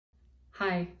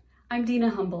Hi, I'm Dina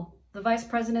Humble, the Vice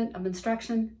President of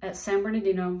Instruction at San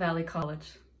Bernardino Valley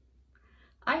College.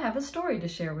 I have a story to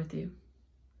share with you.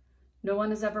 No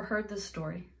one has ever heard this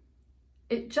story.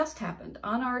 It just happened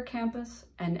on our campus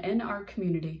and in our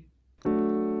community.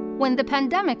 When the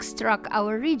pandemic struck,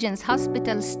 our region's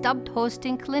hospitals stopped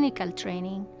hosting clinical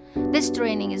training. This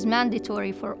training is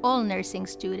mandatory for all nursing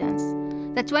students.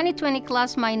 The 2020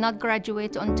 class might not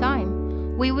graduate on time.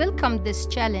 We welcomed this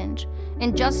challenge.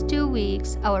 In just 2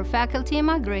 weeks, our faculty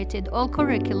migrated all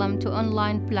curriculum to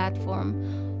online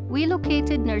platform. We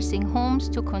located nursing homes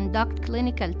to conduct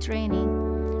clinical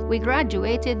training. We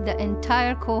graduated the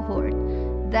entire cohort.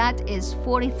 That is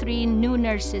 43 new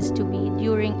nurses to be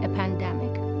during a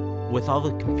pandemic. With all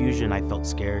the confusion, I felt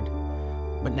scared,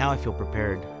 but now I feel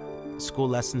prepared. School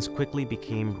lessons quickly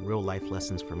became real-life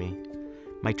lessons for me.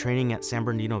 My training at San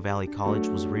Bernardino Valley College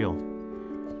was real.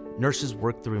 Nurses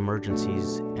worked through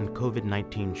emergencies, and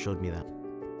COVID-19 showed me that.